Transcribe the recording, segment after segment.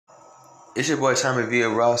It's your boy Tommy V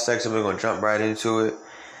of Raw Section. We're gonna jump right into it.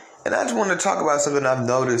 And I just want to talk about something I've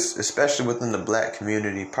noticed, especially within the black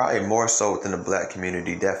community, probably more so within the black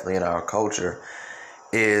community, definitely in our culture,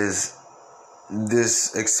 is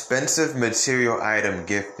this expensive material item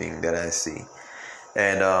gifting that I see.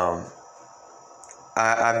 And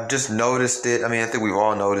I've just noticed it. I mean, I think we've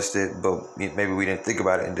all noticed it, but maybe we didn't think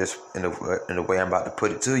about it in the way I'm about to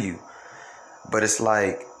put it to you. But it's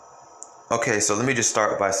like, okay, so let me just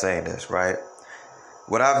start by saying this, right?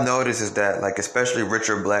 What I've noticed is that, like, especially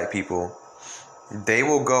richer black people, they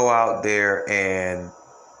will go out there and,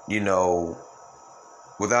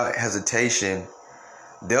 without hesitation,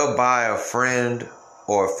 they'll buy a friend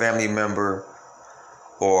or a family member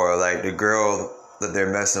or like the girl that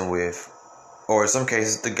they're messing with, or in some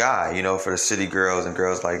cases the guy, for the city girls and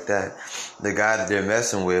girls like that, the guy that they're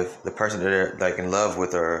messing with, the person that they're like in love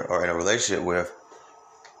with or in a relationship with,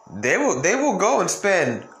 they will go and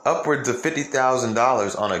spend upwards of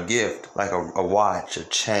 $50,000 on a gift, like a watch, a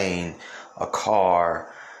chain, a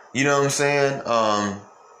car, you know what I'm saying?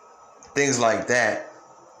 Things like that.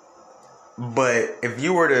 But if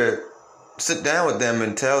you were to sit down with them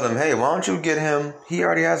and tell them, hey, why don't you get him? He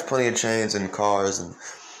already has plenty of chains and cars and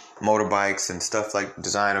motorbikes and stuff like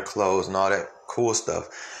designer clothes and all that cool stuff.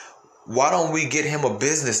 Why don't we get him a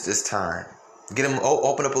business this time? Get him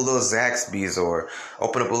open up a little Zaxby's or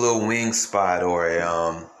open up a little wing spot or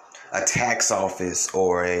a tax office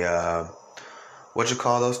or a what you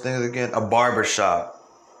call those things again? A barber shop.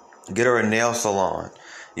 Get her a nail salon.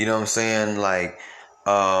 You know what I'm saying? Like,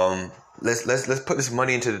 let's put this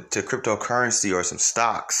money into cryptocurrency or some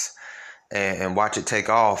stocks and watch it take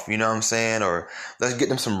off. You know what I'm saying? Or let's get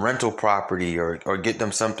them some rental property or get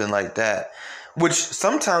them something like that. Which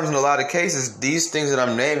sometimes in a lot of cases, these things that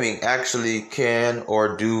I'm naming actually can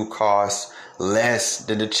or do cost less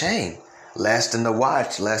than the chain, less than the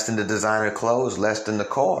watch, less than the designer clothes, less than the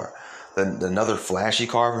car. Another flashy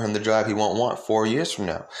car for him to drive he won't want 4 years from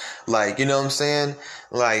now. Like, you know what I'm saying?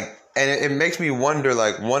 Like, and it makes me wonder,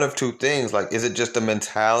 like, one of two things. Like, is it just the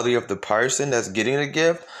mentality of the person that's getting the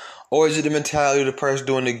gift? Or is it the mentality of the person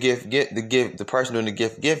doing the person doing the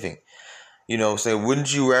gift giving? You know what I'm saying?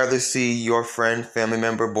 Wouldn't you rather see your friend, family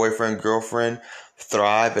member, boyfriend, girlfriend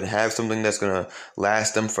thrive and have something that's going to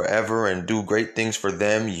last them forever and do great things for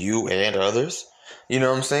them, you, and others? You know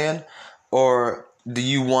what I'm saying? Or do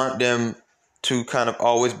you want them to kind of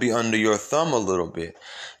always be under your thumb a little bit?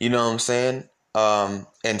 You know what I'm saying?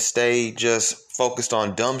 And stay just focused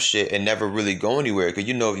on dumb shit and never really go anywhere. Because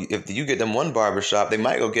if you get them one barbershop, they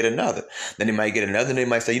might go get another. Then they might get another. And they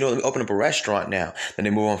might say, let me open up a restaurant now. Then they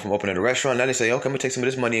move on from opening a restaurant. Now they say, okay, I'm gonna take some of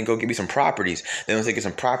this money and go get me some properties. Then once they get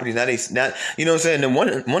some properties, now you know what I'm saying. Then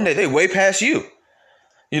one day they way past you.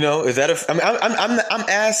 Is that I'm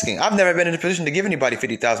asking. I've never been in a position to give anybody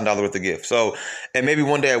 $50,000 worth of gift. So, and maybe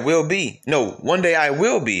one day I will be. No, one day I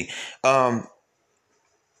will be.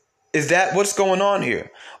 Is that what's going on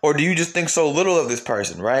here? Or do you just think so little of this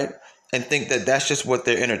person, right? And think that that's just what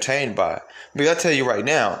they're entertained by? Because I'll tell you right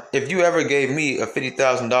now, if you ever gave me a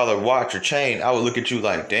 $50,000 watch or chain, I would look at you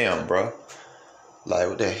like, damn, bro. Like,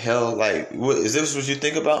 what the hell? Like, is this what you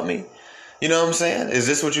think about me? You know what I'm saying? Is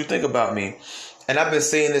this what you think about me? And I've been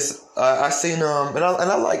seeing this. I seen and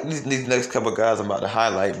I like these next couple of guys I'm about to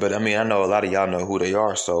highlight. But I mean, I know a lot of y'all know who they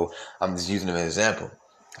are, so I'm just using them as an example.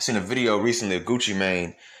 I seen a video recently of Gucci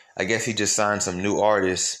Mane. I guess he just signed some new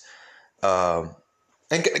artists. And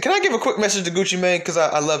can I give a quick message to Gucci Mane? Because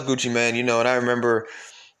I love Gucci Mane, and I remember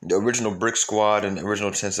the original Brick Squad and the original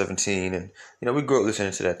 1017, and we grew up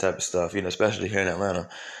listening to that type of stuff, especially here in Atlanta.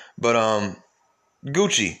 But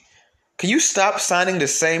Gucci, can you stop signing the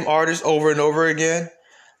same artists over and over again?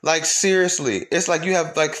 Like, seriously, it's like you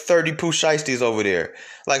have like 30 Pooh Shiesties over there.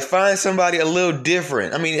 Like, find somebody a little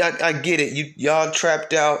different. I mean, I get it. Y'all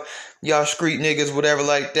trapped out, y'all street niggas, whatever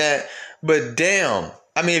like that. But damn,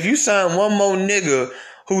 I mean, if you sign one more nigga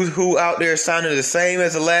who out there signing the same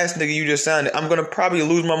as the last nigga you just signed, I'm gonna probably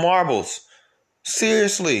lose my marbles.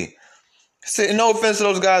 Seriously. No offense to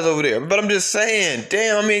those guys over there, but I'm just saying,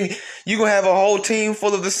 damn, I mean, you gonna have a whole team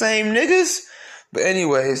full of the same niggas? But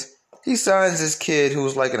anyways, he signs this kid who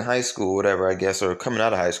was like in high school, whatever, I guess, or coming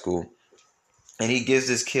out of high school. And he gives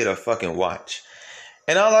this kid a fucking watch.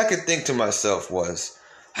 And all I could think to myself was,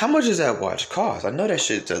 how much does that watch cost? I know that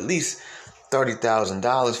shit's at least $30,000,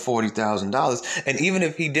 $40,000. And even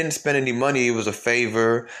if he didn't spend any money, it was a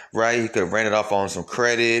favor, right? He could have ran it off on some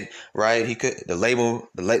credit, right? He could, the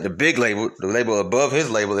big label, the label above his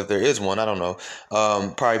label, if there is one, I don't know,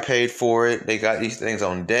 probably paid for it. They got these things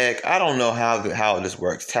on deck. I don't know how this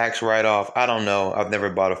works. Tax write-off. I don't know. I've never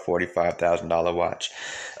bought a $45,000 watch.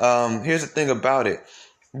 Here's the thing about it.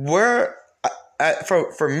 Where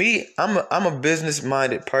for me, I'm a business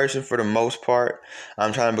minded person for the most part.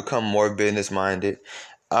 I'm trying to become more business minded.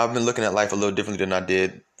 I've been looking at life a little differently than I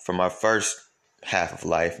did for my first half of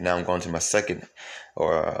life. Now I'm going to my second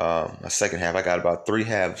my second half. I got about three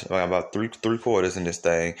halves. I got about three quarters in this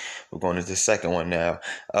thing. We're going into the second one now.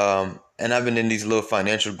 And I've been in these little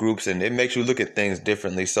financial groups, and it makes you look at things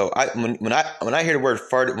differently. So when I hear the word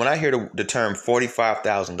when I hear the term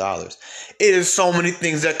 $45,000, it is so many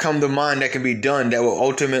things that come to mind that can be done that will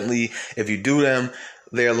ultimately, if you do them,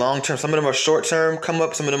 they're long term. Some of them are short term, come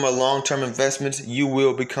up. Some of them are long term investments. You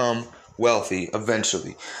will become wealthy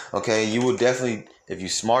eventually. Okay, you will definitely, if you're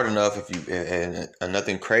smart enough, if you and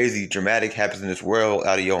nothing crazy dramatic happens in this world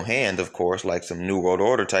out of your hand, of course, like some New World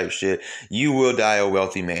Order type shit, you will die a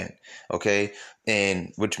wealthy man. Okay,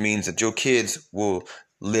 and which means that your kids will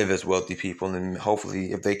live as wealthy people, and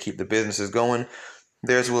hopefully, if they keep the businesses going,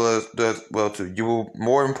 there's well too. You will,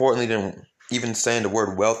 more importantly than even saying the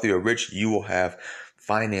word wealthy or rich, you will have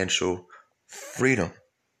financial freedom.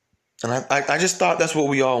 And I just thought that's what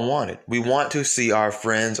we all wanted. We want to see our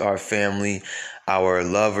friends, our family, our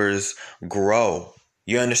lovers grow.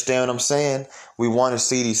 You understand what I'm saying? We want to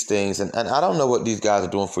see these things. And I don't know what these guys are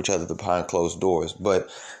doing for each other behind closed doors. But,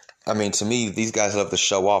 I mean, to me, these guys love to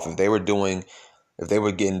show off. If they were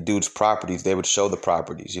getting dudes' properties, they would show the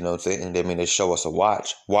properties. You know what I'm saying? I mean, they show us a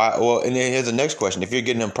watch. Why? Well, and then here's the next question. If you're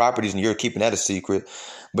getting them properties and you're keeping that a secret,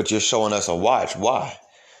 but you're showing us a watch, why?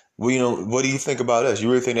 Well, what do you think about us? You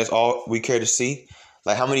really think that's all we care to see?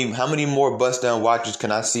 Like, how many more bust down watches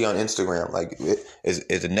can I see on Instagram? Like, is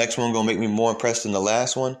the next one gonna make me more impressed than the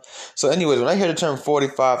last one? So, anyways, when I hear the term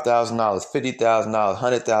 $45,000, $50,000,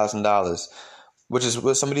 $100,000, which is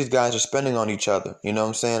what some of these guys are spending on each other, you know what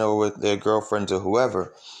I'm saying, or with their girlfriends or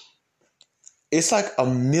whoever, it's like a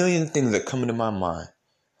million things that come into my mind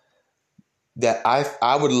that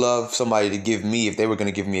I would love somebody to give me if they were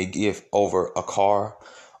gonna give me a gift over a car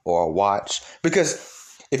or a watch. Because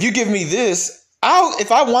if you give me this,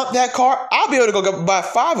 if I want that car, I'll be able to go buy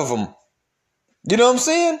 5 of them. You know what I'm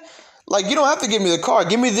saying? Like, you don't have to give me the car.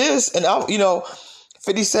 Give me this, and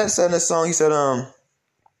 50 Cent said in that song, he said,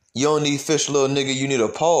 you don't need fish, little nigga, you need a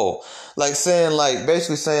pole.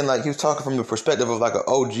 Basically saying he was talking from the perspective of like an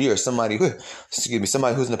OG or somebody who's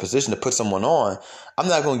in a position to put someone on. I'm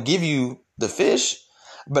not going to give you the fish,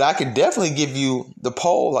 but I could definitely give you the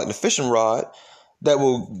pole, like the fishing rod, that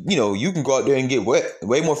will, you can go out there and get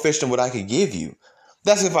way more fish than what I could give you.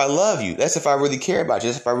 That's if I love you. That's if I really care about you.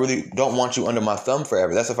 That's if I really don't want you under my thumb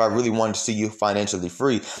forever. That's if I really want to see you financially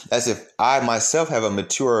free. That's if I myself have a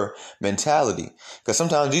mature mentality. Because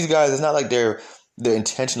sometimes these guys, it's not like they're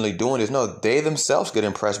intentionally doing this. No, they themselves get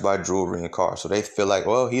impressed by jewelry and cars. So they feel like,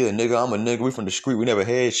 well, he's a nigga, I'm a nigga. We from the street. We never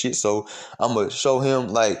had shit. So I'm going to show him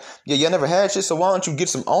y'all never had shit. So why don't you get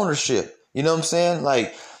some ownership? You know what I'm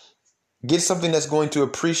saying? Get something that's going to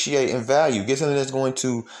appreciate and value. Get something that's going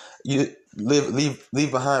to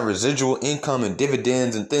leave behind residual income and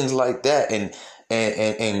dividends and things like that,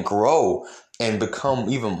 and grow and become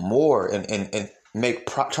even more and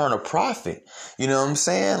turn a profit. You know what I'm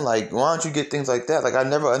saying? Why don't you get things like that? I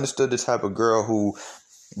never understood the type of girl who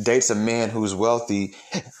dates a man who's wealthy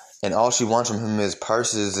and all she wants from him is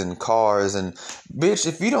purses and cars. And bitch,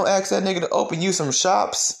 if you don't ask that nigga to open you some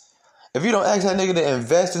shops, if you don't ask that nigga to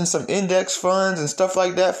invest in some index funds and stuff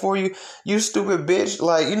like that for you, you stupid bitch.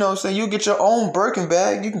 You know what I'm saying? You get your own Birkin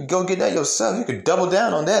bag. You can go get that yourself. You could double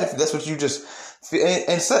down on that if that's what you just feel.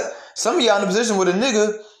 And some of y'all in a position with a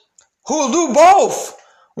nigga who'll do both.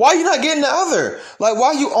 Why you not getting the other?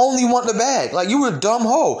 Why you only want the bag? You a dumb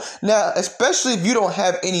hoe. Now, especially if you don't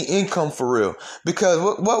have any income for real. Because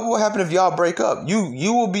what will happen if y'all break up?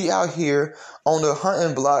 You will be out here on the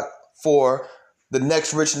hunting block for the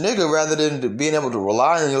next rich nigga rather than being able to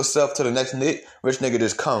rely on yourself till the next rich nigga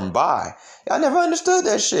just come by. I never understood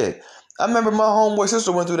that shit. I remember my homeboy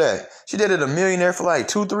sister went through that. She dated a millionaire for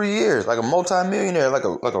 2-3 years, a multi-millionaire, like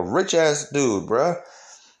a rich ass dude, bruh.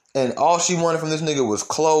 And all she wanted from this nigga was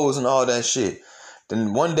clothes and all that shit.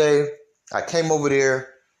 Then one day I came over there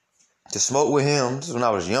to smoke with him. This is when I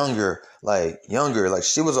was younger.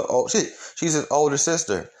 She was she's his older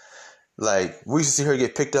sister. We used to see her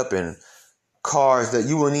get picked up in cars that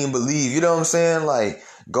you wouldn't even believe. You know what I'm saying?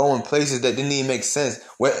 Going places that didn't even make sense.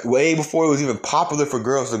 Way before it was even popular for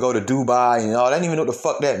girls to go to Dubai and all. I didn't even know what the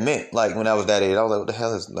fuck that meant. When I was that age, I was like, what the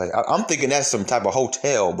hell is I'm thinking that's some type of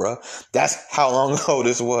hotel, bro. That's how long ago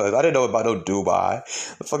this was. I didn't know about no Dubai.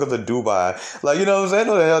 The fuck is a Dubai? You know what I'm saying? I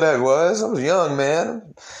know the hell that was. I was young,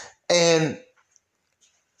 man. And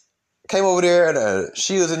came over there and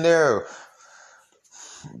she was in there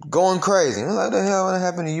going crazy. I'm like, what the hell what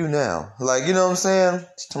happened to you now? Like, you know what I'm saying?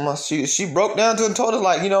 She broke down to and told her,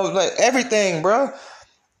 like, you know, like everything, bro.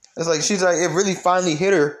 It's like she's like, it really finally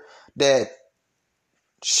hit her that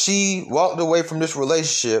she walked away from this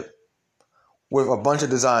relationship with a bunch of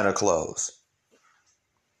designer clothes.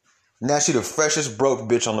 Now she the freshest broke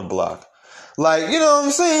bitch on the block. Like, you know what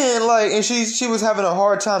I'm saying? Like, and she was having a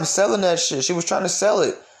hard time selling that shit. She was trying to sell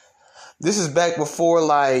it. This is back before,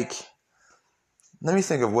 like, let me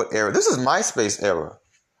think of what era. This is MySpace era.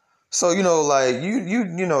 So, you know, like,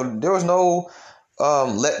 you know, there was no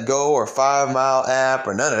Let Go or 5 Mile app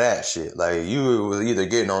or none of that shit. Like, you was either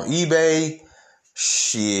getting on eBay,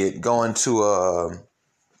 shit, going to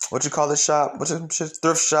what you call this shop? What's it?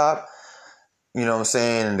 Thrift shop. You know what I'm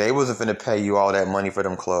saying? And they wasn't finna pay you all that money for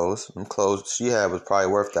them clothes. Them clothes she had was probably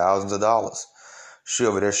worth thousands of dollars. She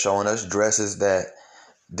over there showing us dresses that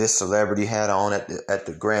this celebrity had on at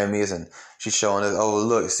the Grammys, and she's showing us, oh,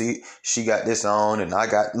 look, see, she got this on, and I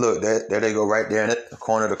got, look, there they go right there in the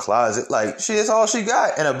corner of the closet. Like, that's all she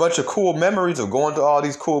got. And a bunch of cool memories of going to all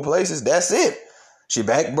these cool places. That's it. She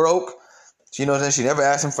back broke. You know what I'm saying? She never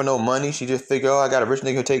asked him for no money. She just figured, oh, I got a rich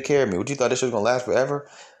nigga who take care of me. What, you thought this shit was gonna last forever?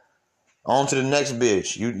 On to the next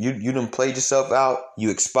bitch. You done played yourself out.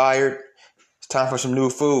 You expired. It's time for some new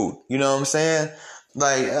food. You know what I'm saying?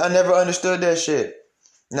 Like, I never understood that shit.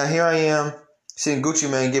 Now here I am seeing Gucci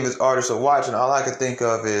Mane give his artist a watch, and all I can think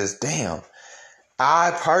of is, damn.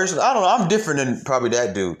 I personally, I don't know. I'm different than probably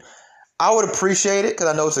that dude. I would appreciate it because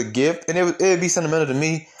I know it's a gift, and it would be sentimental to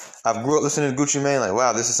me. I grew up listening to Gucci Mane, like,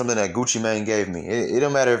 wow, this is something that Gucci Mane gave me. It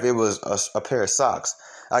don't matter if it was a pair of socks.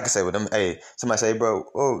 I can say with them, hey, somebody say, bro,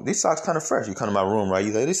 oh, these socks kind of fresh. You come to my room, right?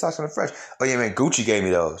 You like, these socks kind of fresh. Oh, yeah, man, Gucci gave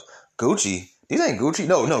me those. Gucci? These ain't Gucci.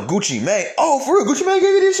 No, Gucci Mane. Oh, for real, Gucci Mane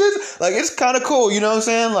gave me these shits? Like, it's kind of cool, you know what I'm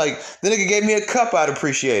saying? Like, the nigga gave me a cup, I'd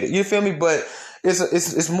appreciate it. You feel me? But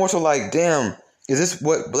it's more so like, damn, is this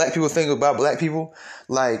what black people think about black people?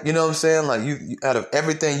 Like, you know what I'm saying? Like, you out of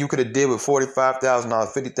everything you could have did with $45,000,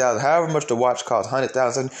 $50,000, however much the watch cost,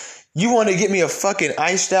 $100,000, you want to get me a fucking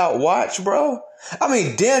iced out watch, bro? I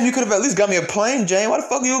mean, damn, you could have at least got me a plain Jane. Why the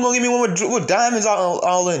fuck are you gonna give me one with diamonds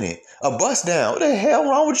all in it? A bust down. What the hell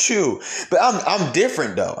wrong with you? But I'm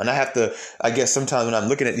different though, and I have to. I guess sometimes when I'm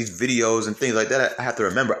looking at these videos and things like that, I have to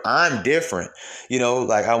remember I'm different. You know,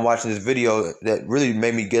 like I'm watching this video that really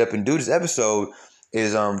made me get up and do this episode.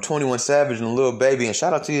 Is 21 Savage and Lil Baby, and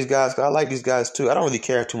shout out to these guys because I like these guys too. I don't really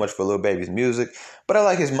care too much for Lil Baby's music, but I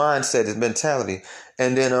like his mindset, his mentality.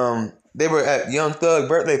 And then they were at Young Thug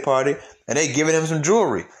birthday party, and they giving him some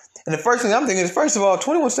jewelry. And the first thing I'm thinking is, first of all,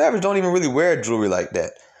 21 Savage don't even really wear jewelry like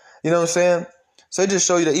that. You know what I'm saying? So it just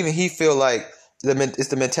show you that even he feel like it's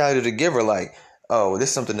the mentality of the giver. Like, oh, this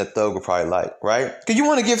is something that Thug would probably like, right? Because you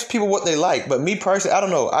want to give people what they like, but me personally, I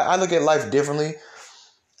don't know. I look at life differently.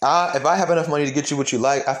 If I have enough money to get you what you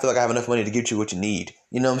like, I feel like I have enough money to get you what you need.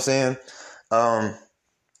 You know what I'm saying?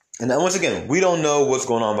 And then once again, we don't know what's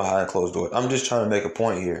going on behind closed doors. I'm just trying to make a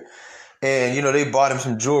point here. And, you know, they bought him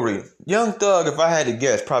some jewelry. Young Thug, if I had to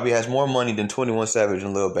guess, probably has more money than 21 Savage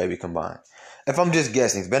and Lil Baby combined. If I'm just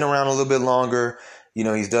guessing, he's been around a little bit longer. You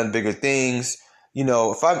know, he's done bigger things. You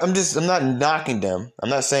know, I'm not knocking them. I'm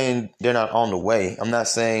not saying they're not on the way. I'm not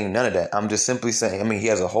saying none of that. I'm just simply saying, I mean, he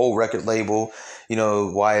has a whole record label. You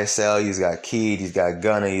know, YSL, he's got Keed, he's got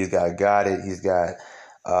Gunna, he's got It, he's got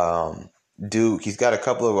Duke. He's got a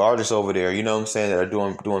couple of artists over there, you know what I'm saying, that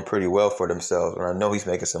are doing pretty well for themselves. And I know he's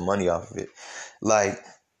making some money off of it. Like,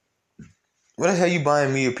 what the hell you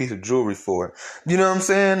buying me a piece of jewelry for? You know what I'm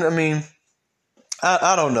saying? I mean,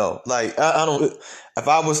 I don't know. Like, I don't. If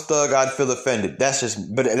I was Thug, I'd feel offended. That's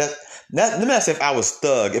just. But let me not say if I was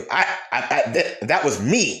Thug. If that was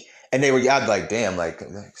me, and they were, I'd be like, damn, like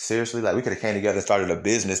seriously, like we could have came together and started a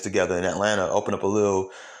business together in Atlanta, open up a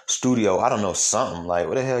little studio. I don't know, something. Like,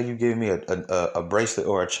 what the hell you giving me a bracelet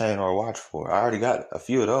or a chain or a watch for? I already got a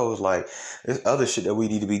few of those. Like, there's other shit that we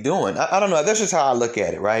need to be doing. I don't know. That's just how I look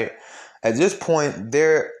at it, right? At this point,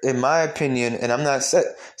 in my opinion, and I'm not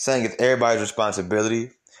saying it's everybody's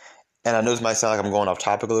responsibility, and I know this might sound like I'm going off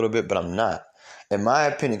topic a little bit, but I'm not. In my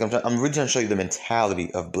opinion, I'm really trying to show you the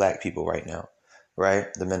mentality of black people right now, right?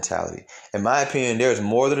 The mentality. In my opinion, there's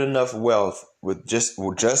more than enough wealth with just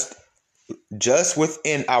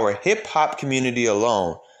within our hip hop community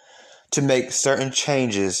alone to make certain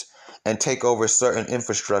changes and take over certain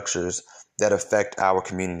infrastructures that affect our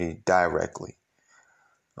community directly.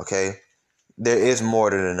 Okay? There is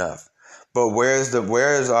more than enough. But where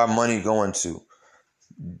is our money going to?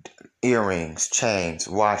 Earrings, chains,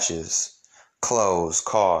 watches, clothes,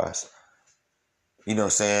 cars. You know what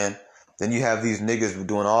I'm saying? Then you have these niggas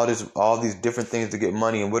doing all these different things to get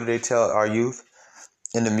money. And what do they tell our youth?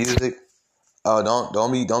 in the music. Oh,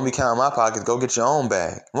 don't be counting my pockets. Go get your own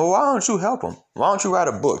bag. Well, why don't you help them? Why don't you write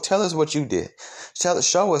a book? Tell us what you did.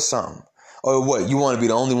 Show us something. Or what? You want to be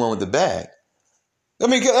the only one with the bag?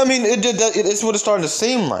 It's what it's starting to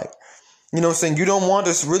seem like. You know what I'm saying? You don't want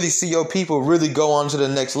to really see your people really go on to the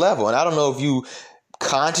next level. And I don't know if you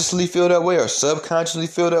consciously feel that way or subconsciously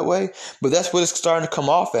feel that way, but that's what it's starting to come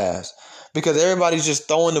off as. Because everybody's just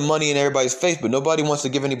throwing the money in everybody's face, but nobody wants to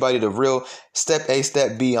give anybody the real step A,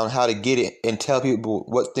 step B on how to get it and tell people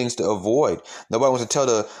what things to avoid. Nobody wants to tell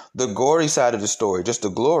the gory side of the story, just the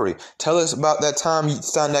glory. Tell us about that time you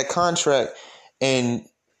signed that contract and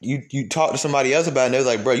you talk to somebody else about it and they're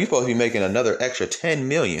like, bro, you're supposed to be making another extra 10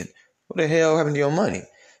 million. What the hell happened to your money?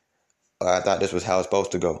 I thought this was how it's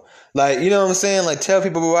supposed to go. Like, you know what I'm saying? Like, tell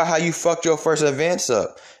people about how you fucked your first advance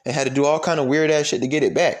up and had to do all kind of weird ass shit to get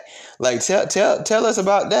it back. Like, tell us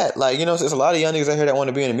about that. Like, you know, there's a lot of young niggas out here that want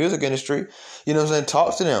to be in the music industry. You know what I'm saying?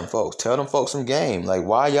 Talk to them folks. Tell them folks some game. Like,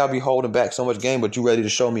 why y'all be holding back so much game, but you ready to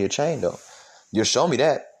show me a chain though? You'll show me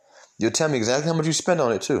that. You'll tell me exactly how much you spend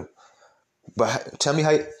on it too. But tell me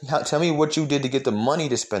tell me what you did to get the money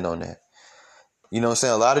to spend on that. You know what I'm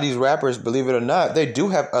saying? A lot of these rappers, believe it or not, they do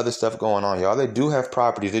have other stuff going on, y'all. They do have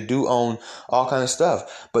properties. They do own all kind of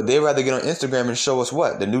stuff. But they'd rather get on Instagram and show us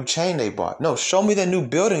what? The new chain they bought. No, show me that new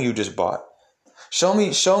building you just bought. Show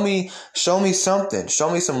me something. Show me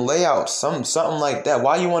some layouts, something like that.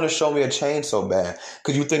 Why you want to show me a chain so bad?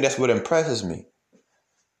 Because you think that's what impresses me.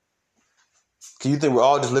 Because you think we're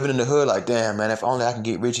all just living in the hood like, damn, man, if only I can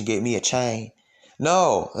get rich and get me a chain.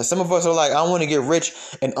 No, some of us are like, I want to get rich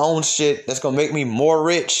and own shit that's going to make me more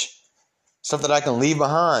rich. Something that I can leave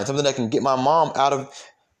behind. Something that can get my mom out of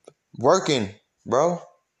working, bro.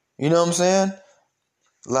 You know what I'm saying?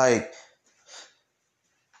 Like,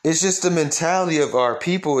 it's just the mentality of our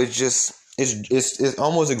people. It's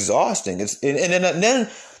almost exhausting. And then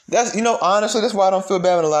that's, you know, honestly, that's why I don't feel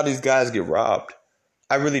bad when a lot of these guys get robbed.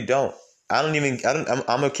 I really don't. I'm going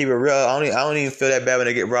to keep it real. I don't even feel that bad when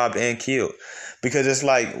they get robbed and killed. Because it's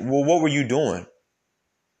like, well, what were you doing?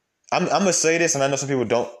 I'm going to say this, and I know some people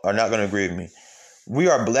are not going to agree with me. We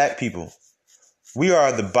are black people. We are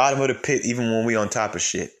at the bottom of the pit even when we on top of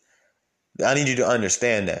shit. I need you to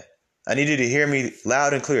understand that. I need you to hear me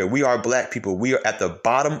loud and clear. We are black people. We are at the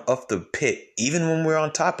bottom of the pit even when we're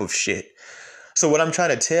on top of shit. So what I'm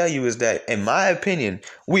trying to tell you is that, in my opinion,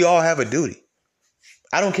 we all have a duty.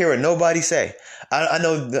 I don't care what nobody say. I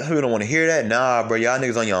know people don't want to hear that. Nah, bro, y'all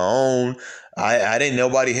niggas on your own. I didn't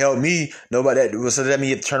nobody help me. So that mean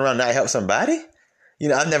you have to turn around and not help somebody? You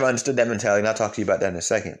know, I've never understood that mentality, and I'll talk to you about that in a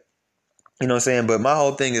second. You know what I'm saying? But my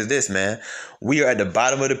whole thing is this, man. We are at the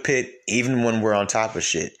bottom of the pit even when we're on top of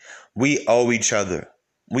shit. We owe each other.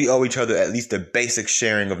 We owe each other at least the basic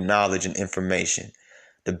sharing of knowledge and information.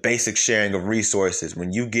 The basic sharing of resources.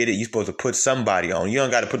 When you get it, you're supposed to put somebody on. You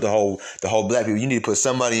don't got to put the whole black people. You need to put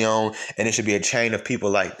somebody on, and it should be a chain of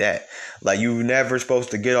people like that. Like, you're never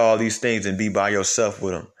supposed to get all these things and be by yourself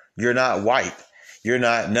with them. You're not white. You're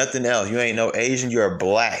not nothing else. You ain't no Asian. You're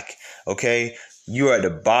black. Okay? You're at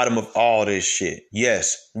the bottom of all this shit.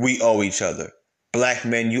 Yes, we owe each other. Black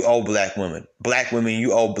men, you owe black women. Black women,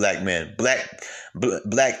 you owe black men.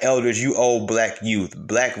 Black elders, you owe black youth.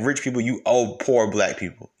 Black rich people, you owe poor black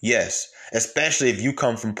people. Yes, especially if you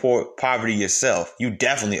come from poverty yourself. You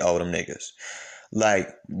definitely owe them niggas. Like,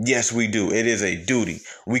 yes, we do. It is a duty.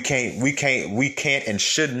 We can't and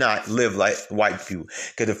should not live like white people.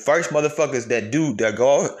 Because the first motherfuckers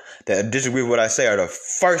that disagree with what I say are the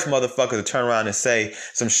first motherfuckers to turn around and say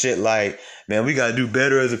some shit like, man, we got to do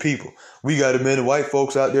better as a people. We got the white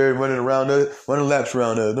folks out there running laps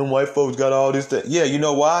around us. Them white folks got all this stuff. Yeah, you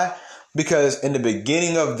know why? Because in the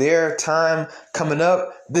beginning of their time coming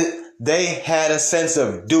up, they had a sense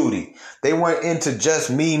of duty. They weren't into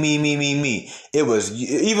just me. It was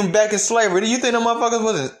even back in slavery. Do you think them motherfuckers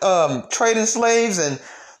was trading slaves? And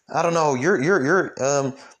I don't know.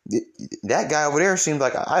 That guy over there seems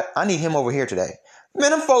like I need him over here today.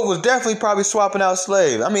 Man, them folk was definitely probably swapping out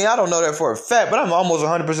slaves. I mean, I don't know that for a fact, but I'm almost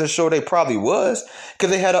 100% sure they probably was, because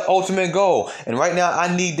they had an ultimate goal. And right now,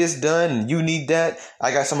 I need this done, and you need that.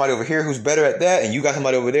 I got somebody over here who's better at that, and you got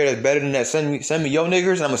somebody over there that's better than that. Send me your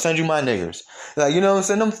niggers, and I'm gonna send you my niggers. Like, you know what I'm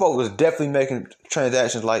saying? Them folk was definitely making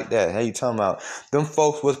transactions like that. How you talking about? Them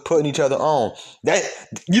folks was putting each other on. That,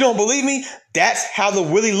 you don't believe me? That's how the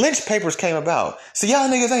Willie Lynch papers came about. So y'all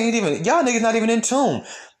niggas not even in tune.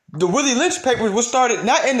 The Willie Lynch papers was started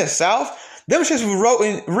not in the South. Them shits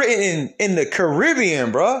was written in the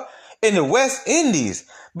Caribbean, bro. In the West Indies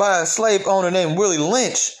by a slave owner named Willie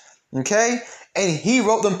Lynch. Okay? And he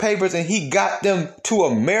wrote them papers and he got them to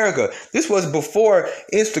America. This was before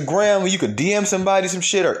Instagram where you could DM somebody some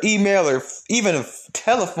shit or email or even a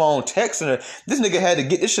telephone texting her. This nigga had to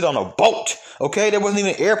get this shit on a boat. Okay? There wasn't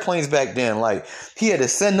even airplanes back then. Like, he had to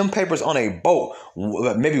send them papers on a boat.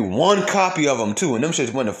 Maybe one copy of them too. And them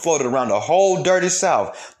shits went and floated around the whole dirty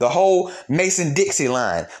South. The whole Mason-Dixie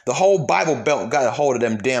line. The whole Bible Belt got a hold of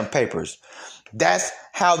them damn papers. That's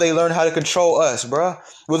how they learned how to control us, bro.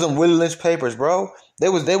 With them Willie Lynch papers, bro. They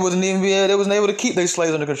wasn't able to keep their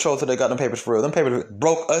slaves under control till they got them papers for real. Them papers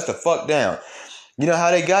broke us the fuck down. You know how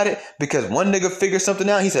they got it? Because one nigga figured something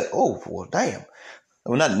out. He said, "Oh, well, damn."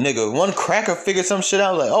 Well, not nigga. One cracker figured some shit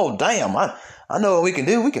out. Like, "Oh, damn. I know what we can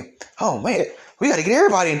do. Oh man, we got to get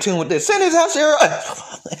everybody in tune with this. Send this out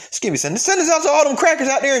to excuse me. Send this out to all them crackers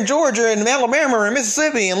out there in Georgia and Alabama and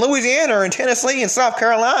Mississippi and Louisiana and Tennessee and South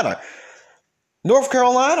Carolina." North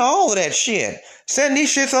Carolina, all of that shit. Send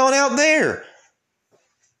these shits on out there.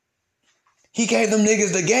 He gave them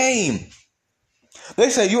niggas the game. They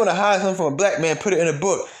say you want to hide something from a black man, put it in a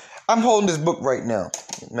book. I'm holding this book right now.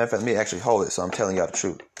 Matter of fact, let me actually hold it so I'm telling y'all the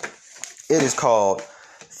truth. It is called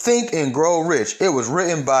Think and Grow Rich. It was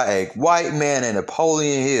written by a white man named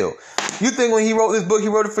Napoleon Hill. You think when he wrote this book, he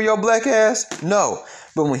wrote it for your black ass? No.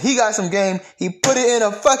 But when he got some game, he put it in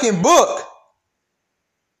a fucking book.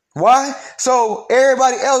 Why? So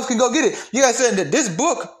everybody else can go get it. You guys said that this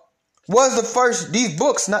book was the first, these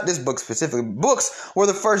books, not this book specifically, books were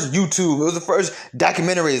the first YouTube. It was the first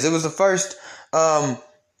documentaries. It was the first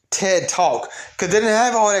TED Talk. Because they didn't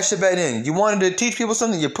have all that shit back then. You wanted to teach people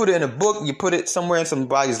something, you put it in a book, you put it somewhere in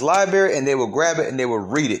somebody's library, and they will grab it and they will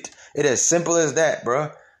read it. It's as simple as that,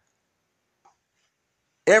 bro.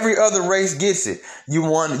 Every other race gets it. You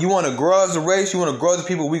want to grow as a race. You want to grow as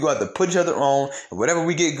people. We're going to have to put each other on. And whatever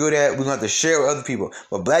we get good at, we're going to have to share with other people.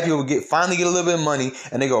 But black people finally get a little bit of money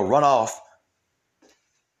and they go run off.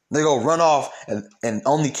 They go run off and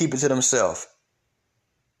only keep it to themselves.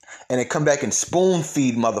 And they come back and spoon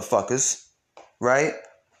feed motherfuckers. Right?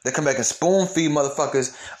 They come back and spoon feed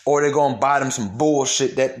motherfuckers. Or they go and buy them some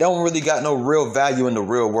bullshit that don't really got no real value in the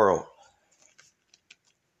real world.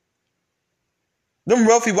 Them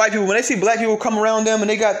wealthy white people, when they see black people come around them and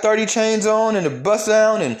they got 30 chains on and the bust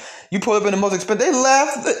down and you pull up in the most expensive, they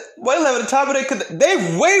laugh. They laugh at the top of it because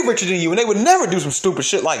they way richer than you and they would never do some stupid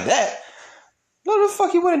shit like that. What the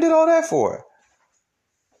fuck you went and did all that for?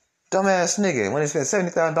 Dumbass nigga, when they spent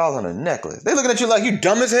 $70,000 on a necklace. They looking at you like you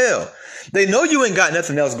dumb as hell. They know you ain't got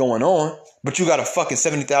nothing else going on, but you got a fucking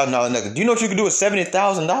 $70,000 necklace. Do you know what you can do with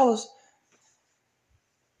 $70,000?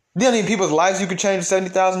 Do you know any people's lives you could change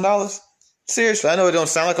with $70,000? Seriously, I know it don't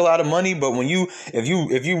sound like a lot of money, but when if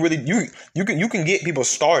you really you can get people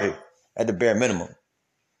started at the bare minimum.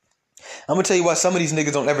 I'm gonna tell you why some of these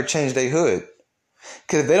niggas don't ever change their hood.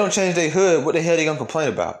 Cause if they don't change their hood, what the hell they gonna complain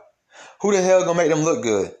about? Who the hell gonna make them look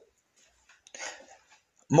good?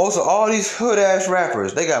 Most of all these hood ass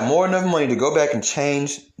rappers, they got more than enough money to go back and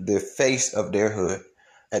change the face of their hood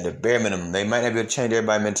at the bare minimum. They might not be able to change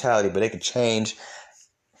everybody's mentality, but they can change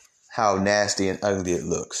how nasty and ugly it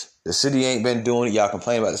looks. The city ain't been doing it. Y'all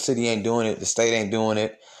complain about the city ain't doing it. The state ain't doing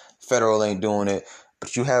it. Federal ain't doing it.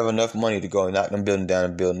 But you have enough money to go and knock them buildings down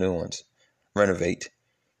and build new ones. Renovate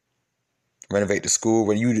the school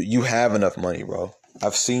where you have enough money, bro.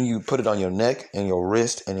 I've seen you put it on your neck and your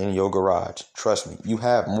wrist and in your garage. Trust me, you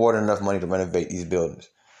have more than enough money to renovate these buildings.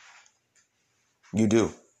 You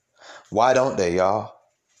do. Why don't they, y'all?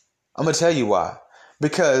 I'm going to tell you why.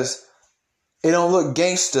 Because it don't look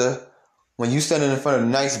gangster when you standing in front of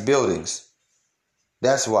nice buildings.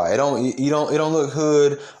 That's why. It don't look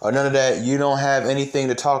hood or none of that. You don't have anything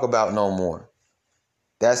to talk about no more.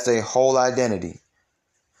 That's their whole identity.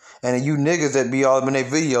 And you niggas that be all up in their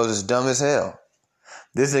videos is dumb as hell.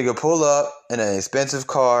 This nigga pull up in an expensive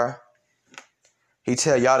car. He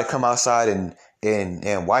tell y'all to come outside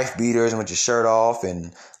and wife beaters and with your shirt off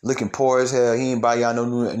and looking poor as hell. He ain't buy y'all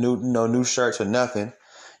no new shirts or nothing.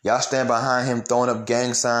 Y'all stand behind him throwing up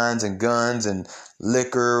gang signs and guns and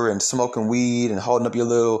liquor and smoking weed and holding up your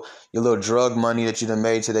little drug money that you done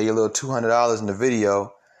made today, your little $200 in the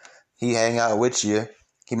video. He hang out with you.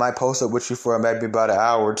 He might post up with you for maybe about an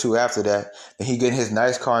hour or two after that. And he get in his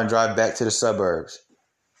nice car and drive back to the suburbs.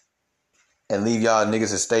 And leave y'all niggas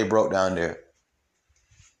to stay broke down there.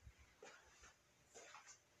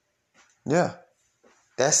 Yeah.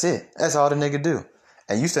 That's it. That's all the nigga do.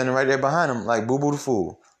 And you standing right there behind him like Boo Boo the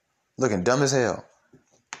Fool. Looking dumb as hell.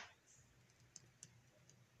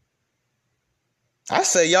 I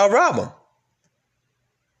say y'all rob him.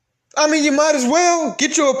 I mean, you might as well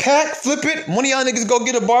get you a pack, flip it. One of y'all niggas go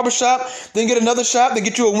get a barbershop, then get another shop, then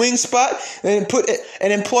get you a wing spot, and put it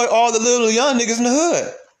and employ all the little young niggas in the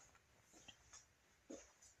hood.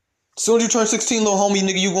 As soon as you turn 16, little homie,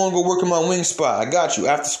 nigga, you gonna go work in my wing spot. I got you.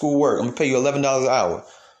 After school work. I'm gonna pay you $11 an hour.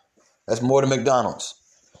 That's more than McDonald's.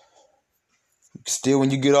 Still, when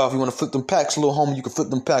you get off, you want to flip them packs, little homie, you can flip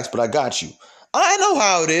them packs, but I got you. I know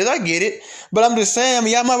how it is. I get it. But I'm just saying, I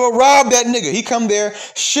mean, y'all might well rob that nigga. He come there,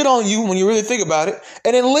 shit on you when you really think about it,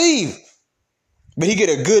 and then leave. But he get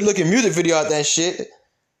a good-looking music video out that shit.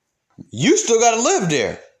 You still got to live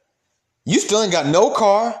there. You still ain't got no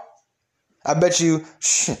car. I bet you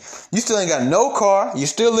still ain't got no car. You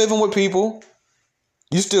still living with people.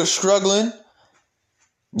 You still struggling.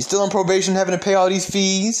 You still on probation having to pay all these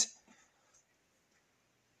fees.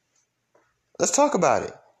 Let's talk about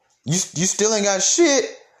it. You still ain't got shit,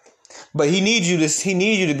 but he needs you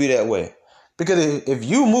to be that way. Because if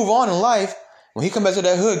you move on in life, when he come back to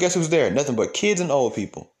that hood, guess who's there? Nothing but kids and old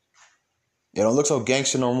people. It don't look so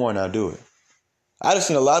gangster no more now, do it? I just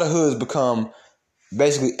seen a lot of hoods become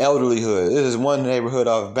basically elderly hoods. This is one neighborhood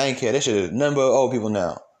off of Bankhead. That shit is nothing but old people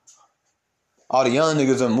now. All the young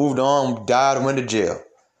niggas have moved on, died, and went to jail.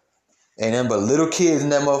 Ain't nothing but little kids in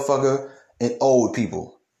that motherfucker and old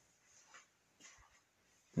people.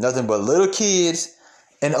 Nothing but little kids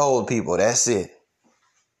and old people. That's it.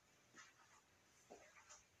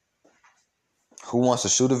 Who wants to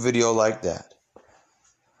shoot a video like that?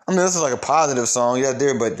 I mean, this is like a positive song, yeah,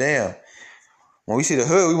 there, but damn. When we see the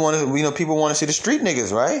hood, people want to see the street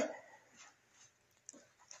niggas, right?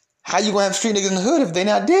 How you gonna have street niggas in the hood if they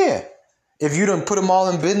not there? If you done put them all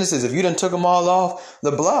in businesses, if you done took them all off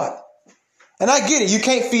the block. And I get it, you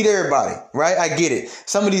can't feed everybody, right? I get it.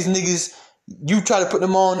 Some of these niggas, you try to put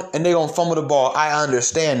them on and they gonna fumble the ball. I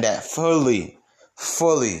understand that fully.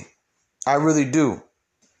 I really do.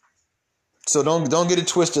 So don't get it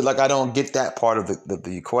twisted like I don't get that part of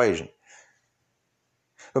the equation.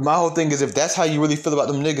 But my whole thing is, if that's how you really feel about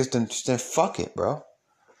them niggas, then fuck it, bro.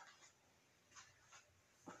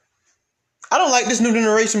 I don't like this new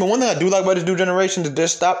generation, but one thing I do like about this new generation is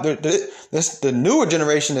the newer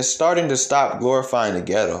generation is starting to stop glorifying the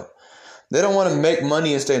ghetto. They don't want to make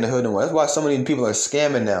money and stay in the hood anymore. That's why so many people are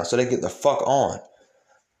scamming now, so they get the fuck on.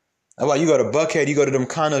 That's why you go to Buckhead, you go to them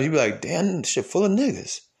condos, you be like, damn, this shit full of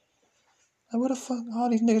niggas. Like, where the fuck all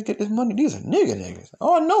these niggas get this money? These are niggas.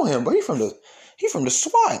 Oh, I know him, but he from the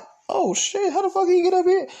SWAT. Oh shit, how the fuck he get up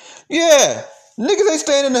here? Yeah, niggas ain't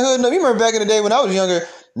staying in the hood. No, you remember back in the day when I was younger,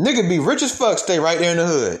 niggas be rich as fuck, stay right there in the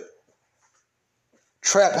hood.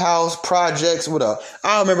 Trap house, projects,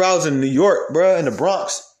 I remember I was in New York, bro, in the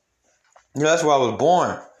Bronx. You know, that's where I was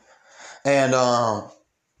born. And I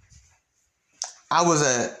was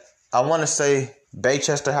at, I want to say,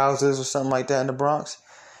 Baychester houses or something like that in the Bronx.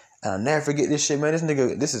 And I'll never forget this shit, man.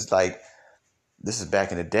 This is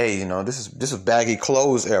back in the day, you know. This was baggy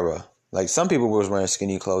clothes era. Like, some people was wearing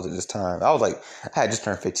skinny clothes at this time. I had just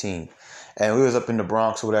turned 15. And we was up in the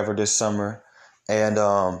Bronx or whatever this summer. And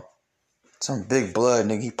some big blood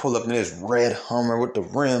nigga, he pulled up in this red Hummer with the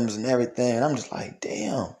rims and everything. And I'm just like,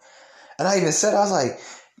 damn. And I even said, I was like,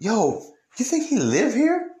 yo, you think he live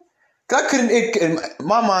here? Cause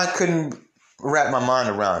my mind couldn't wrap my mind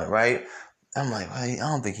around it, right? I'm like, well, I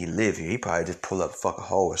don't think he live here. He probably just pull up fuck a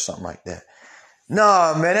hole or something like that.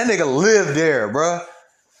 Nah, man, that nigga live there, bruh.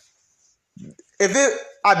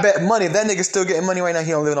 I bet money, if that nigga still getting money right now,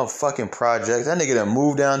 he don't live in no fucking projects. That nigga done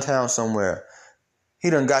moved downtown somewhere.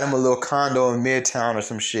 He done got him a little condo in Midtown or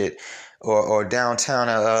some shit. Or downtown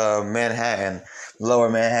Manhattan, lower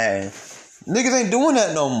Manhattan. Niggas ain't doing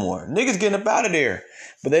that no more. Niggas getting up out of there.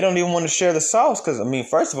 But they don't even want to share the sauce because, I mean,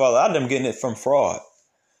 first of all, a lot of them getting it from fraud.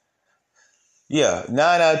 Yeah,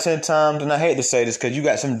 9 out of 10 times, and I hate to say this because you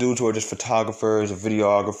got some dudes who are just photographers or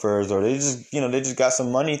videographers, or they just got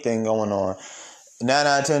some money thing going on. 9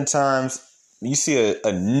 out of 10 times, you see a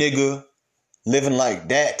nigga living like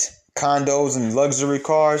that, condos and luxury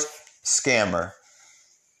cars, scammer.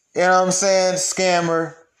 You know what I'm saying?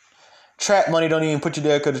 Scammer. Trap money don't even put you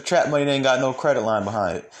there because the trap money ain't got no credit line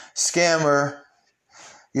behind it. Scammer.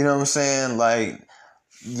 You know what I'm saying? Like,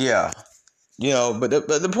 yeah. You know, but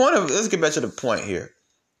the point of, let's get back to the point here.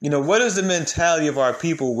 You know, what is the mentality of our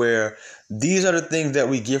people where these are the things that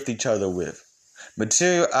we gift each other with?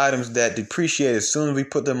 Material items that depreciate as soon as we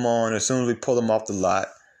put them on, as soon as we pull them off the lot.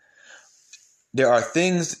 There are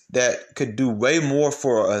things that could do way more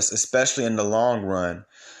for us, especially in the long run,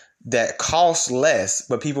 that cost less,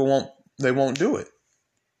 but people won't do it.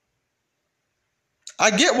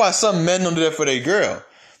 I get why some men don't do that for their girl.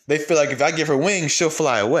 They feel like if I give her wings, she'll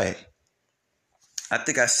fly away. I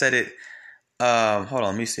think I said it Hold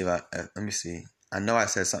on, let me see let me see. I know I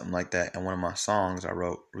said something like that in one of my songs I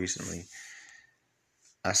wrote recently.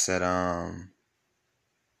 I said,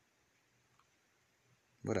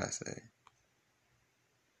 what did I say?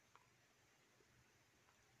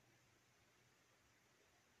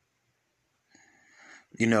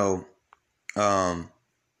 You know, I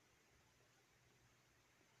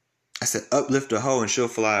said, uplift a hoe and she'll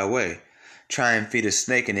fly away. Try and feed a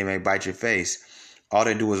snake and they may bite your face. All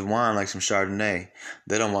they do is whine like some Chardonnay.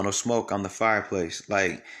 They don't want no smoke on the fireplace.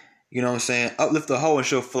 Like, you know what I'm saying? Uplift the hoe and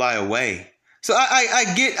she'll fly away. So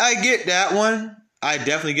I get that one. I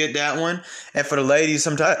definitely get that one. And for the ladies,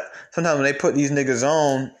 sometimes when they put these niggas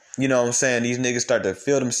on, you know what I'm saying, these niggas start to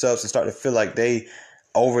feel themselves and start to feel like they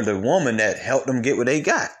over the woman that helped them get what they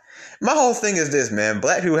got. My whole thing is this, man.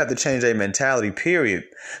 Black people have to change their mentality, period.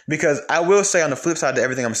 Because I will say on the flip side to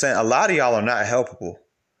everything I'm saying, a lot of y'all are not helpable.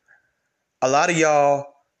 A lot of y'all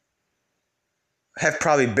have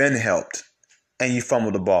probably been helped and you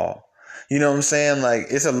fumbled the ball. You know what I'm saying? Like,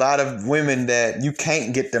 it's a lot of women that you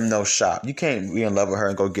can't get them no shop. You can't be in love with her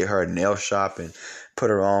and go get her a nail shop and put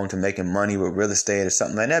her on to making money with real estate or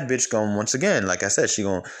something like that. Bitch going, once again, like I said,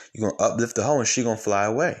 you're going to uplift the hoe and she going to fly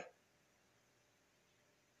away.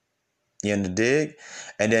 You in the dig?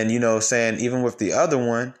 And then, you know, saying even with the other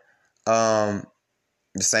one,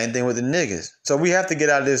 the same thing with the niggas. So we have to get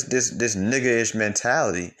out of this nigga-ish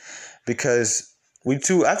mentality because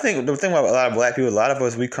I think the thing about a lot of black people, a lot of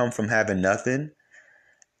us, we come from having nothing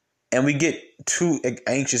and we get too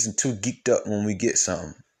anxious and too geeked up when we get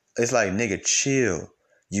something. It's like, nigga, chill.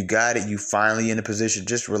 You got it. You finally in a position.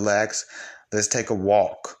 Just relax. Let's take a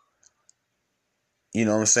walk. You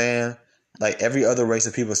know what I'm saying? Like every other race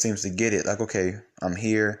of people seems to get it. Like, okay, I'm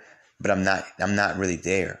here, but I'm not really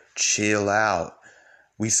there. Chill out.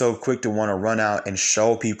 We so quick to want to run out and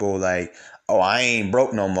show people like, oh, I ain't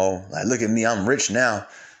broke no more. Like, look at me, I'm rich now.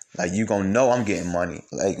 Like, you gonna know I'm getting money.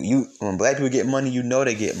 Like, when black people get money, you know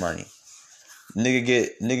they get money.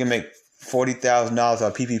 Nigga make $40,000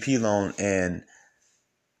 on a PPP loan, and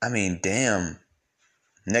I mean, damn.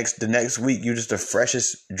 The next week, you just the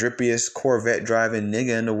freshest, drippiest Corvette driving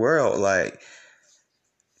nigga in the world. Like,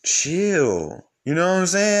 chill. You know what I'm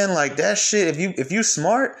saying? Like that shit. If you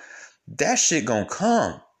smart, that shit gonna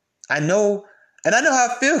come. I know, and I know how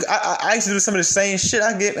it feels. I used to do some of the same shit.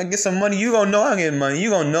 I get some money. You gonna know I'm getting money.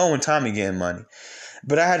 You gonna know when Tommy getting money.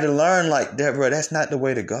 But I had to learn like that, bro. That's not the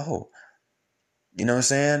way to go. You know what I'm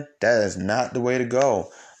saying? That is not the way to go.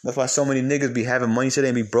 That's why so many niggas be having money today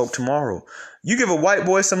and be broke tomorrow. You give a white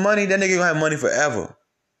boy some money, that nigga gonna have money forever.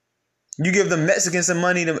 You give the Mexicans some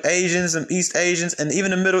money, them Asians, some East Asians, and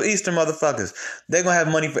even the Middle Eastern motherfuckers, they gonna have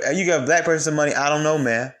money forever. You give a black person some money, I don't know,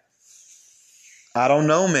 man. I don't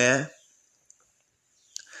know, man.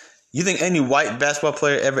 You think any white basketball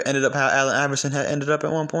player ever ended up how Allen Iverson had ended up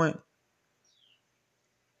at one point?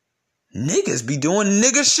 Niggas be doing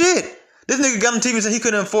nigga shit. This nigga got on TV and said he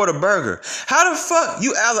couldn't afford a burger. How the fuck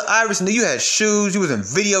you, Allen Iverson, you had shoes, you was in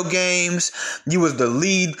video games, you was the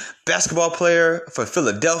lead basketball player for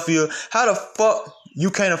Philadelphia. How the fuck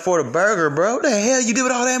you can't afford a burger, bro? What the hell you did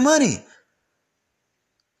with all that money?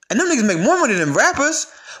 And them niggas make more money than rappers.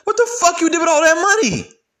 What the fuck you did with all that money?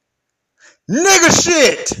 Nigga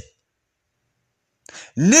shit.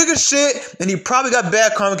 Nigga shit. And he probably got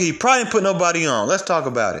bad karma because he probably didn't put nobody on. Let's talk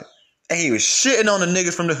about it. And he was shitting on the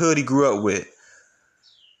niggas from the hood he grew up with.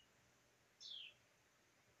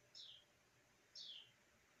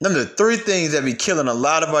 Them are the three things that be killing a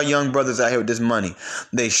lot of our young brothers out here with this money.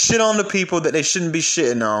 They shit on the people that they shouldn't be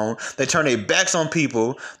shitting on. They turn their backs on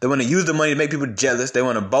people. They want to use the money to make people jealous. They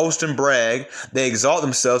want to boast and brag. They exalt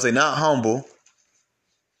themselves. They're not humble.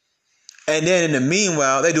 And then in the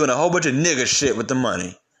meanwhile, they doing a whole bunch of nigga shit with the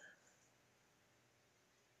money.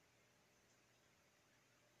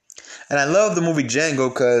 And I love the movie Django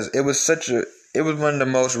because it was one of the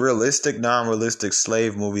most realistic, non-realistic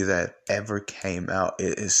slave movies that ever came out.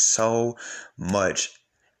 It is so much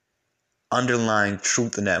underlying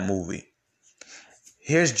truth in that movie.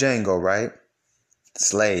 Here's Django, right?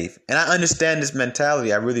 Slave. And I understand this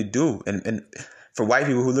mentality. I really do. And for white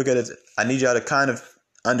people who look at it, I need y'all to kind of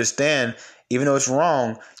understand, even though it's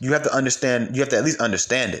wrong, you have to understand, you have to at least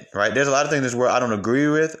understand it, right? There's a lot of things in this world I don't agree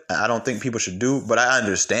with, I don't think people should do, but I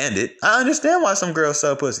understand it. I understand why some girls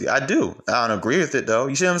sell pussy. I do. I don't agree with it, though.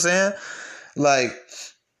 You see what I'm saying? Like,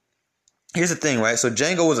 here's the thing, right? So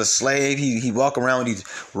Django was a slave. He walked around with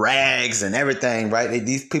these rags and everything, right?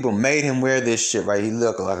 These people made him wear this shit, right? He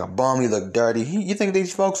looked like a bum. He looked dirty. You think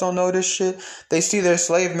these folks don't know this shit? They see their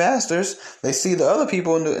slave masters. They see the other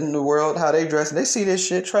people in the world, how they dress. And they see this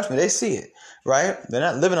shit. Trust me, they see it, right? They're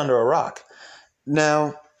not living under a rock.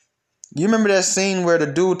 Now, You remember that scene where the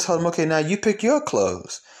dude told him, okay, now you pick your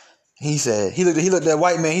clothes. He said, he looked at that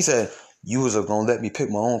white man. He said, you was going to let me pick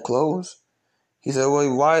my own clothes? He said,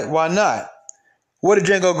 well, why not? What did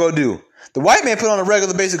Django go do? The white man put on a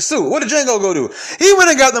regular basic suit. What did Django go do? He went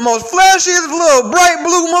and got the most flashiest little bright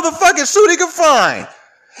blue motherfucking suit he could find.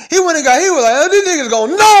 He was like, oh, these niggas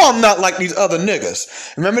gonna know I'm not like these other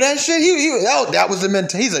niggas. Remember that shit? That was the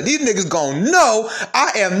mentality. He said, these niggas gonna know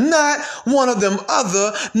I am not one of them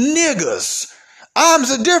other niggas. I'm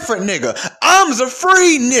a different nigga. I'm a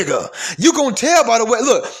free nigga. You gonna tell by the way.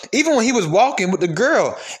 Look, even when he was walking with the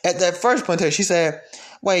girl at that first plantation, she said,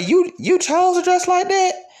 wait, you chose to dress like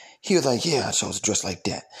that? He was like, yeah, I chose to dress like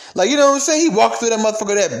that. Like, you know what I'm saying? He walked through that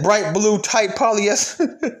motherfucker, that bright blue tight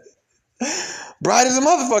polyester. Bright as a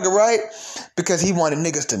motherfucker, right? Because he wanted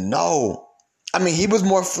niggas to know. I mean, he was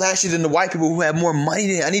more flashy than the white people who had more money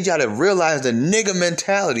than. I need y'all to realize the nigga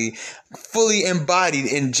mentality fully embodied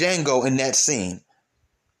in Django in that scene.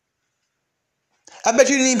 I bet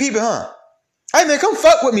you didn't even peep it, huh? Hey, man, come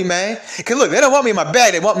fuck with me, man. Because look, they don't want me in my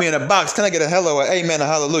bag. They want me in a box. Can I get a hello, a amen, a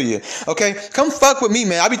hallelujah? Okay? Come fuck with me,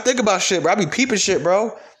 man. I be thinking about shit, bro. I be peeping shit,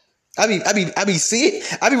 bro. I be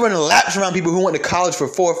running laps around people who went to college for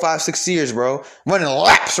 4, 5, 6 years, bro. Running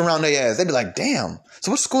laps around their ass. They be like, damn.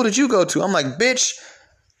 So what school did you go to? I'm like, bitch.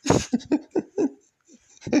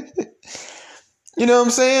 You know what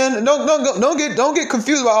I'm saying? Don't get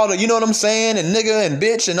confused about all the, you know what I'm saying, and nigga and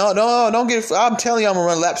bitch and all. No, don't get. I'm telling you, I'm gonna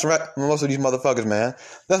run laps around most of these motherfuckers, man.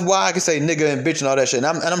 That's why I can say nigga and bitch and all that shit. And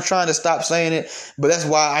I'm trying to stop saying it, but that's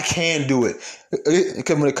why I can do it.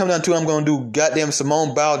 Because when it comes down to it, I'm gonna do goddamn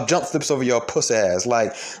Simone Biles jump flips over your pussy ass.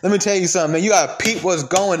 Like, let me tell you something, man. You gotta peep what's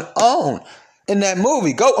going on in that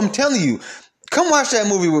movie. I'm telling you, come watch that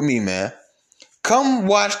movie with me, man. Come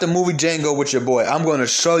watch the movie Django with your boy. I'm going to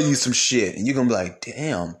show you some shit. And you're going to be like,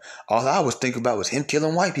 damn, all I was thinking about was him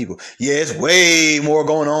killing white people. Yeah, it's way more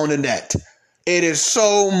going on than that. It is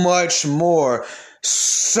so much more.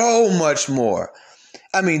 So much more.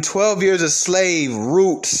 I mean, 12 Years a Slave,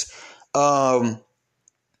 Roots, none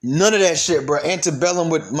of that shit, bro. Antebellum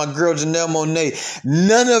with my girl Janelle Monáe.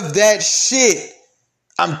 None of that shit.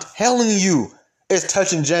 I'm telling you, it's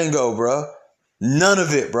touching Django, bro. None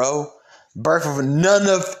of it, bro. Birth of none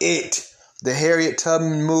of it. The Harriet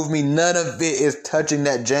Tubman movie, none of it is touching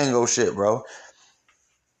that Django shit, bro.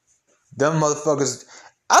 Them motherfuckers.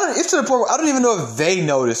 It's to the point where I don't even know if they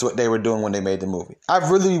noticed what they were doing when they made the movie. I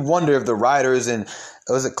really wonder if the writers and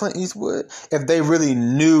was it Clint Eastwood, if they really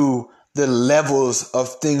knew the levels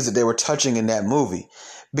of things that they were touching in that movie.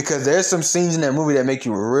 Because there's some scenes in that movie that make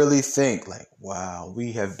you really think, like, wow,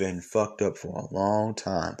 we have been fucked up for a long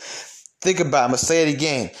time. Think about it. I'm going to say it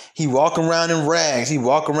again. He walking around in rags. He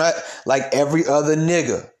walking around like every other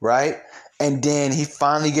nigga, right? And then he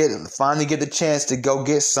finally get the chance to go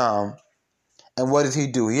get some. And what does he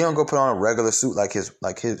do? He don't go put on a regular suit like his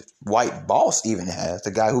white boss even has.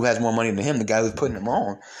 The guy who has more money than him, the guy who's putting him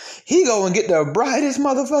on. He go and get the brightest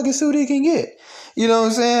motherfucking suit he can get. You know what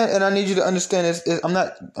I'm saying? And I need you to understand this. I'm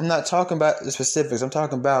not talking about the specifics. I'm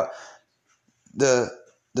talking about the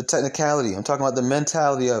technicality. I'm talking about the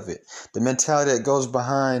mentality of it. The mentality that goes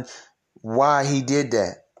behind why he did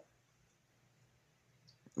that.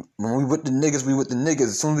 When we with the niggas, we with the niggas.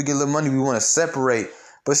 As soon as we get a little money, we want to separate,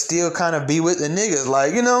 but still kind of be with the niggas.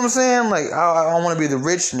 Like, you know what I'm saying? Like, I want to be the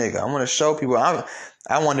rich nigga. I want to show people I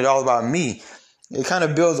want it all about me. It kind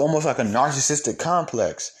of builds almost like a narcissistic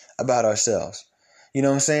complex about ourselves. You know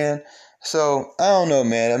what I'm saying? So, I don't know,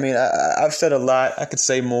 man. I mean, I've said a lot. I could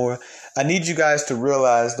say more. I need you guys to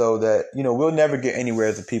realize, though, that, you know, we'll never get anywhere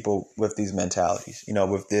as a people with these mentalities. You know,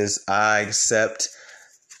 with this, I accept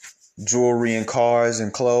jewelry and cars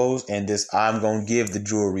and clothes, and this, I'm going to give the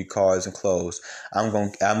jewelry, cars, and clothes. I'm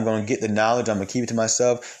going to get the knowledge. I'm going to keep it to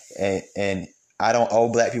myself, and I don't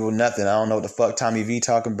owe black people nothing. I don't know what the fuck Tommy V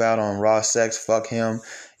talking about on Raw Sex. Fuck him.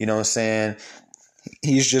 You know what I'm saying?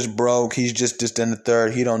 He's just broke. He's just in the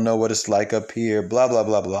third. He don't know what it's like up here. Blah, blah,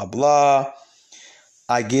 blah, blah, blah.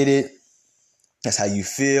 I get it. That's how you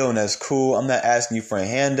feel, and that's cool. I'm not asking you for a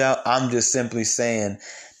handout. I'm just simply saying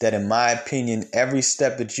that, in my opinion, every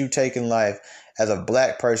step that you take in life as a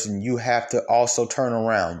black person, you have to also turn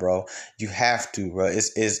around, bro. You have to, bro.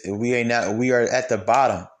 We are at the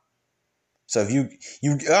bottom. So if you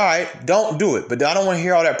all right, don't do it. But I don't want to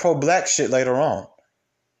hear all that pro-black shit later on.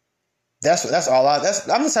 That's all. I'm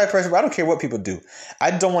the type of person where I don't care what people do. I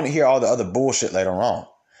don't want to hear all the other bullshit later on.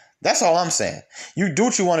 That's all I'm saying. You do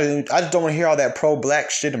what you want to do. I just don't want to hear all that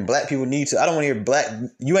pro-black shit and black people need to. I don't want to hear black.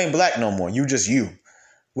 You ain't black no more. You just you.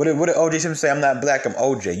 What did O.J. Simpson say? I'm not black. I'm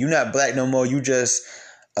O.J. You not black no more. You just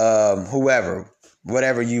whoever.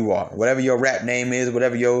 whatever you are, whatever your rap name is,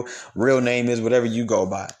 whatever your real name is, whatever you go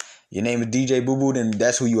by. Your name is DJ Boo Boo, then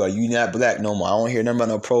that's who you are. You not black no more. I don't hear nothing about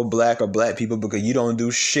no pro-black or black people because you don't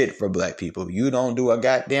do shit for black people. You don't do a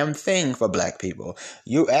goddamn thing for black people.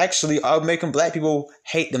 You actually are making black people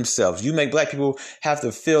hate themselves. You make black people have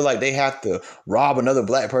to feel like they have to rob another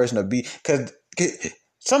black person to be... Because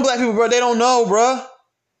some black people, bro, they don't know, bro.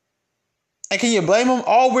 And can you blame them?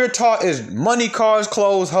 All we're taught is money, cars,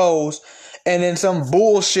 clothes, hoes, and then some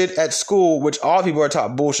bullshit at school, which all people are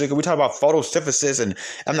taught bullshit. Because we talk about photosynthesis, and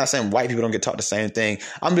I'm not saying white people don't get taught the same thing.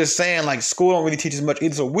 I'm just saying, like, school don't really teach as much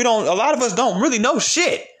either. So a lot of us don't really know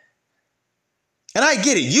shit. And I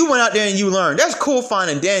get it. You went out there and you learned. That's cool, fine,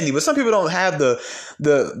 and dandy. But some people don't have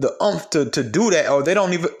the oomph to do that, or they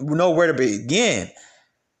don't even know where to begin.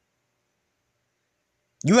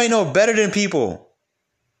 You ain't no better than people.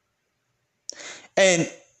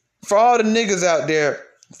 And for all the niggas out there,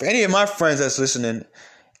 for any of my friends that's listening,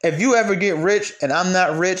 if you ever get rich and I'm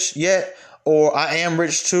not rich yet, or I am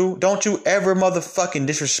rich too, don't you ever motherfucking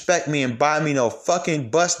disrespect me and buy me no fucking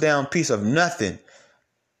bust down piece of nothing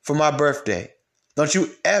for my birthday. Don't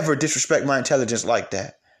you ever disrespect my intelligence like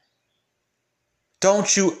that.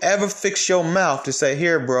 Don't you ever fix your mouth to say,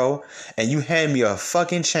 here, bro, and you hand me a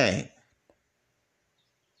fucking chain.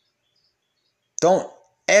 Don't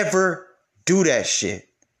ever do that shit.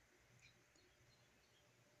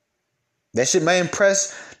 That shit may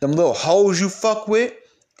impress them little hoes you fuck with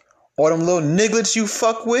or them little nigglets you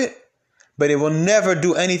fuck with, but it will never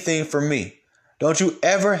do anything for me. Don't you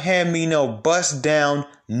ever hand me no bust down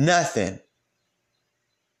nothing.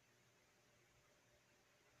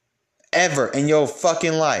 Ever in your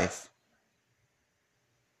fucking life.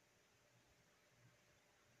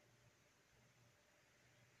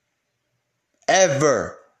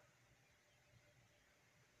 Ever.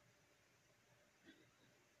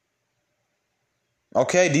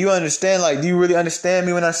 Okay, do you understand? Like, do you really understand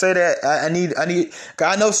me when I say that? I need,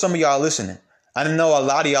 cause I know some of y'all listening. I know a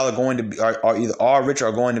lot of y'all are going to be, are either are rich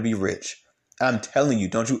or going to be rich. I'm telling you,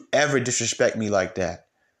 don't you ever disrespect me like that.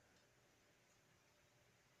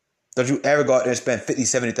 Don't you ever go out there and spend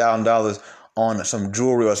 $50,000, $70,000 on some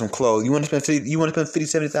jewelry or some clothes. You want to spend $50,000,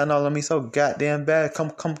 $70,000 on me so goddamn bad?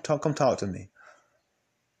 Come talk to me.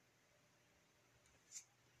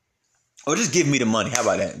 Or just give me the money. How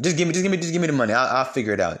about that? Just give me the money. I'll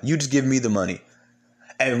figure it out. You just give me the money.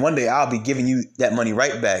 And one day I'll be giving you that money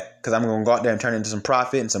right back because I'm going to go out there and turn it into some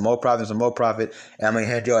profit and some more profit and some more profit. And I'm going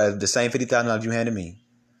to hand you the same $50,000 you handed me.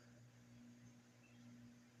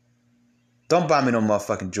 Don't buy me no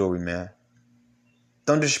motherfucking jewelry, man.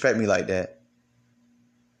 Don't disrespect me like that.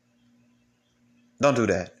 Don't do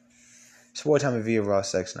that. It's 4 times via raw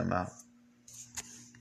sex and I'm out.